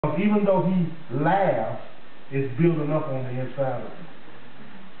Because even though he laughs, it's building up on the inside of him.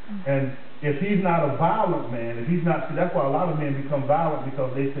 And if he's not a violent man, if he's not, see, that's why a lot of men become violent,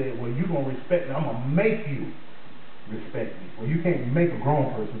 because they say, well, you're going to respect me. I'm going to make you respect me. Well, you can't make a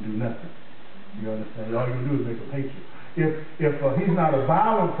grown person do nothing. You understand? All you can do is make them hate you. If he's not a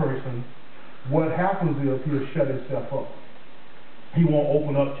violent person, what happens is he'll shut himself up. He won't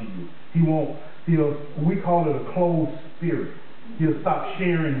open up to you. We call it a closed spirit. He'll stop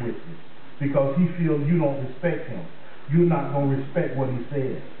sharing with you because he feels you don't respect him. You're not going to respect what he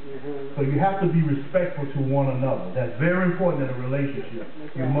says. So you have to be respectful to one another. That's very important in a relationship.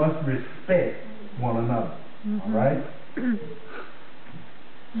 You must respect one another. All right?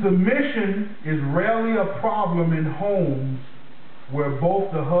 Submission is rarely a problem in homes where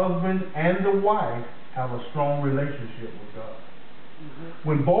both the husband and the wife have a strong relationship with God.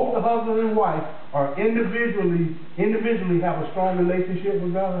 When both the husband and wife are individually have a strong relationship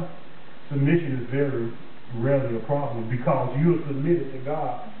with God, submission is very rarely a problem, because you're submitted to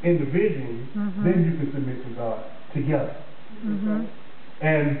God individually, then you can submit to God together.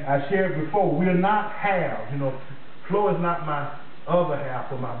 And I shared before, we are not halves. You know, Flo is not my other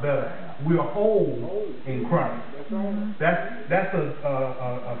half or my better half. We are whole in Christ. That's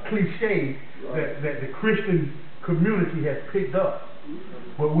a cliche that the Christian community has picked up.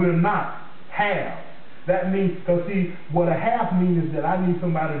 But we're not halves. That means, because see, what a half means is that I need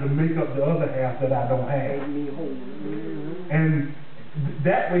somebody to make up the other half that I don't have. And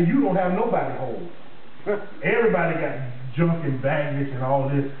that way you don't have nobody whole. Everybody got junk and baggage and all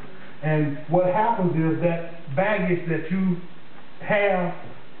this. And what happens is that baggage that you have,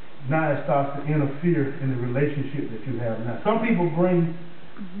 now it starts to interfere in the relationship that you have now. Some people bring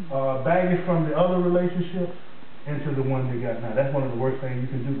baggage from the other relationships into the one they got now. That's one of the worst things you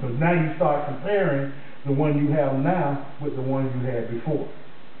can do, because now you start comparing the one you have now with the one you had before.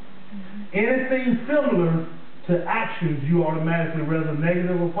 Anything similar to actions you automatically, whether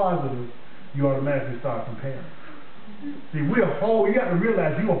negative or positive, you automatically start comparing. See, we're whole. You got to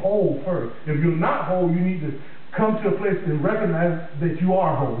realize you're whole first. If you're not whole, you need to come to a place and recognize that you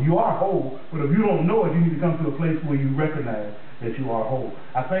are whole. You are whole, but if you don't know it, you need to come to a place where you recognize that you are whole.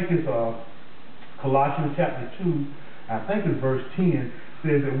 I think it's Colossians chapter 2, I think it's verse 10,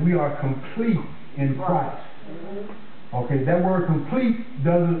 says that we are complete in Christ. Okay, that word complete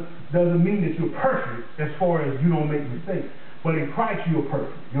doesn't mean that you're perfect as far as you don't make mistakes. But in Christ you're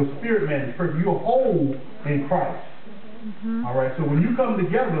perfect. Your spirit man is perfect. You're whole in Christ. All right, so when you come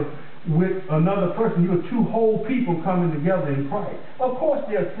together with another person, you're two whole people coming together in Christ. Of course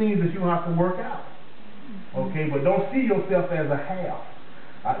there are things that you have to work out. Okay, but don't see yourself as a half.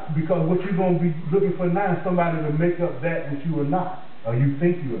 Because what you're going to be looking for now is somebody to make up that which you are not, or you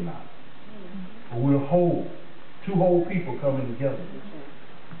think you are not. But we're whole. Two whole people coming together.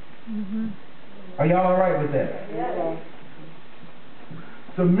 Are y'all all right with that? Yeah.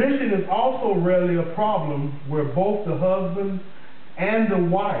 Submission is also rarely a problem where both the husband and the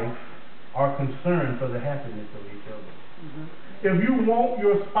wife are concerned for the happiness of each other. If you want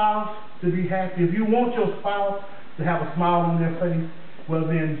your spouse to be happy, if you want your spouse to have a smile on their face, well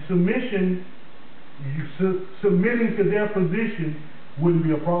then submitting to their position wouldn't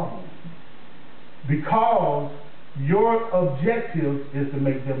be a problem. Because your objective is to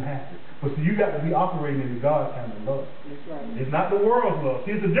make them happy. But see, you got to be operating in the God kind of love. It's not the world's love.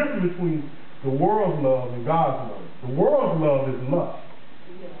 See, there's a difference between the world's love and God's love. The world's love is lust.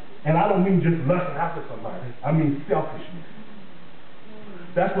 And I don't mean just lusting after somebody. I mean selfishness.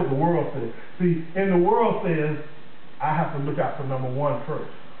 That's what the world says. See, and the world says, I have to look out for number one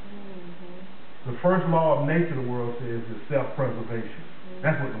first. The first law of nature, the world says, is self-preservation.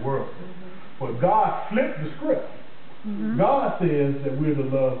 That's what the world says. But God flipped the script. God says that we're to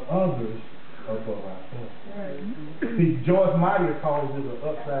love others above ourselves. See, Joyce Meyer calls it an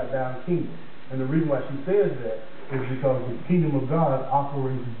upside-down kingdom. And the reason why she says that is because the kingdom of God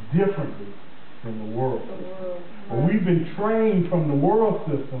operates differently than the world system. But we've been trained from the world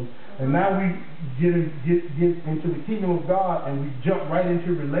system, and now we get into the kingdom of God, and we jump right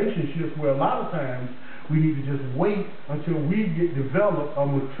into relationships where a lot of times we need to just wait until we get developed or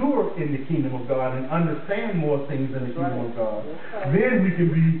mature in the kingdom of God and understand more things in the kingdom of God. Then we can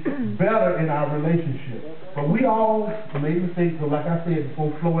be better in our relationship. But we all made mistakes. So like I said,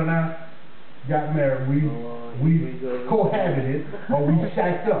 before Flo and I got married, we cohabited or we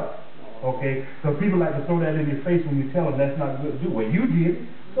shacked up. Okay? So people like to throw that in your face when you tell them that's not good to do. Well, you did it.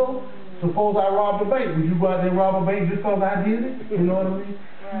 So suppose I robbed a bank. Would you go out there and rob a bank just because I did it? You know what I mean?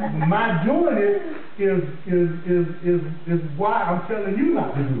 My doing it is why I'm telling you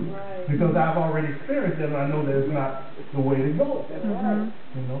not to do it. Because I've already experienced it and I know that it's not the way to go.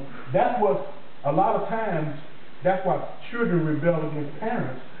 You know? what, a lot of times, that's why children rebel against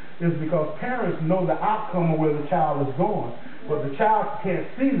parents, is because parents know the outcome of where the child is going. But the child can't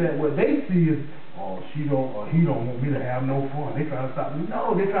see that. What they see is, oh, she don't, or he don't want me to have no fun. They trying to stop me.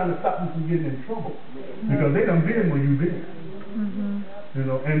 No, they're trying to stop me from getting in trouble. Because they done been where you been. You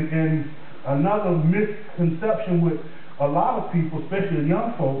know, and another misconception with a lot of people, especially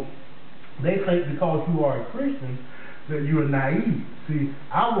young folks, they think because you are a Christian that you are naive. See,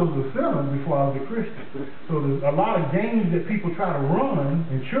 I was a sinner before I was a Christian. So there's a lot of games that people try to run,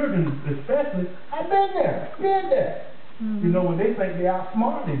 and children especially, I've been there, did that. You know, when they think they're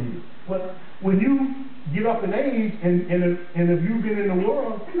outsmarting you. But when you get up in age, and if you've been in the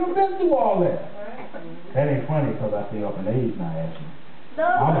world, you've been through all that. That ain't funny because I stay up in age now, actually. No.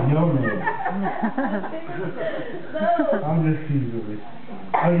 I'm a young man. No. I'm just teasing with you.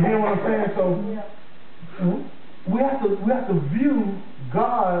 You hear what I'm saying? So we have to view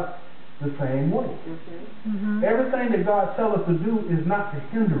God the same way. Everything that God tells us to do is not to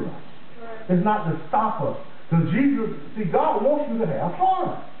hinder us. It's not to stop us. Because Jesus, see, God wants you to have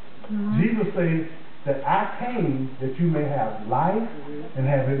fun. Jesus says that I came that you may have life and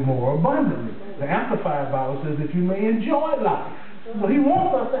have it more abundantly. The Amplified Bible says that you may enjoy life. So he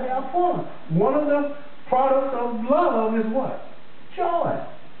wants us to have fun. One of the products of love is what? Joy.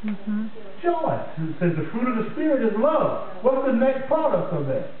 Joy. It says the fruit of the Spirit is love. What's the next product of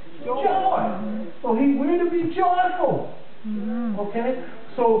that? Joy. So we're to be joyful. Okay?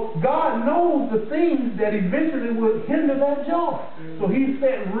 So God knows the things that eventually will hinder that joy. So he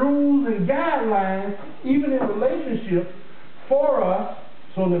set rules and guidelines, even in relationships, for us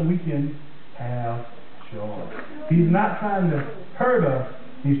so that we can have joy. He's not trying to hurt us,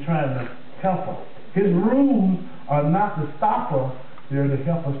 he's trying to help us. His rules are not to stop us, they're to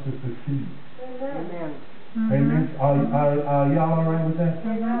help us to succeed. Amen. Amen. Are y'all all right with that?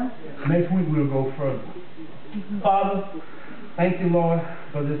 Next week we'll go further. Father, thank you, Lord,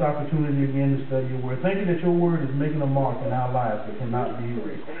 for this opportunity again to study your word. Thank you that your word is making a mark in our lives that cannot be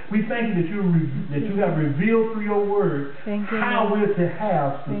erased. We thank you that you have revealed through your word how we're to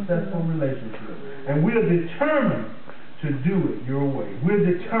have successful relationships. And we're determined to do it your way. We're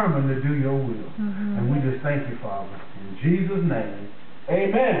determined to do your will. And we just thank you, Father. In Jesus' name,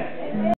 amen.